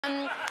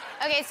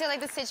Okay, so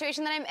like the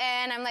situation that I'm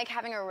in, I'm like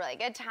having a really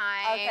good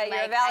time. Okay, like,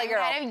 you're a valley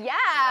girl.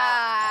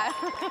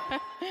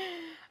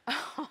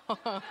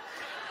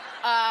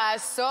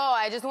 So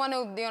I just want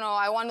to,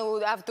 I want to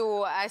have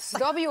to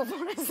stop you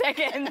for a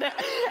second,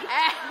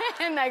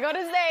 and I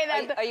gotta say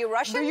that. Are you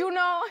Russian? Do you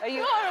know? Are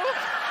you?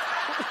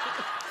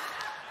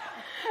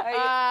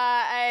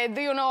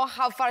 Do you know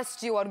how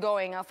fast you are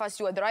going? How fast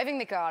you are driving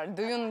the car?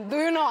 Do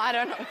you know? I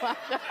don't know.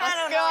 I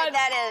don't know what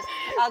that is.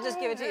 I'll just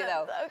give it to you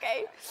though.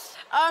 Okay.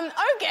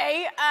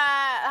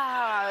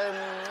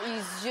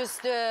 It's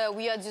just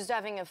we are just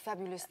having a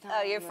fabulous time.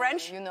 Oh, you're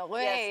French? You know.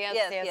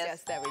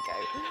 Yes. There we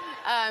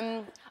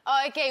go.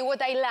 Okay,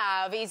 what I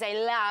love is I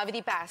love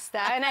the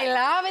pasta and I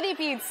love the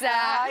pizza.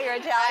 Oh, you're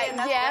Italian.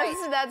 That's yes,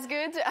 great. that's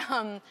good.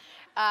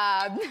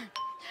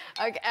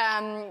 Okay,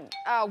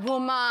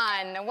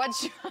 woman, what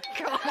you?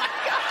 Oh my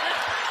God.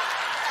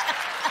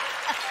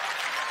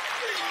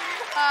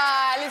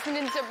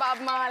 Listening to Bob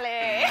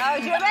Marley. Oh,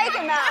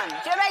 Jamaican man.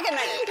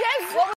 Yes.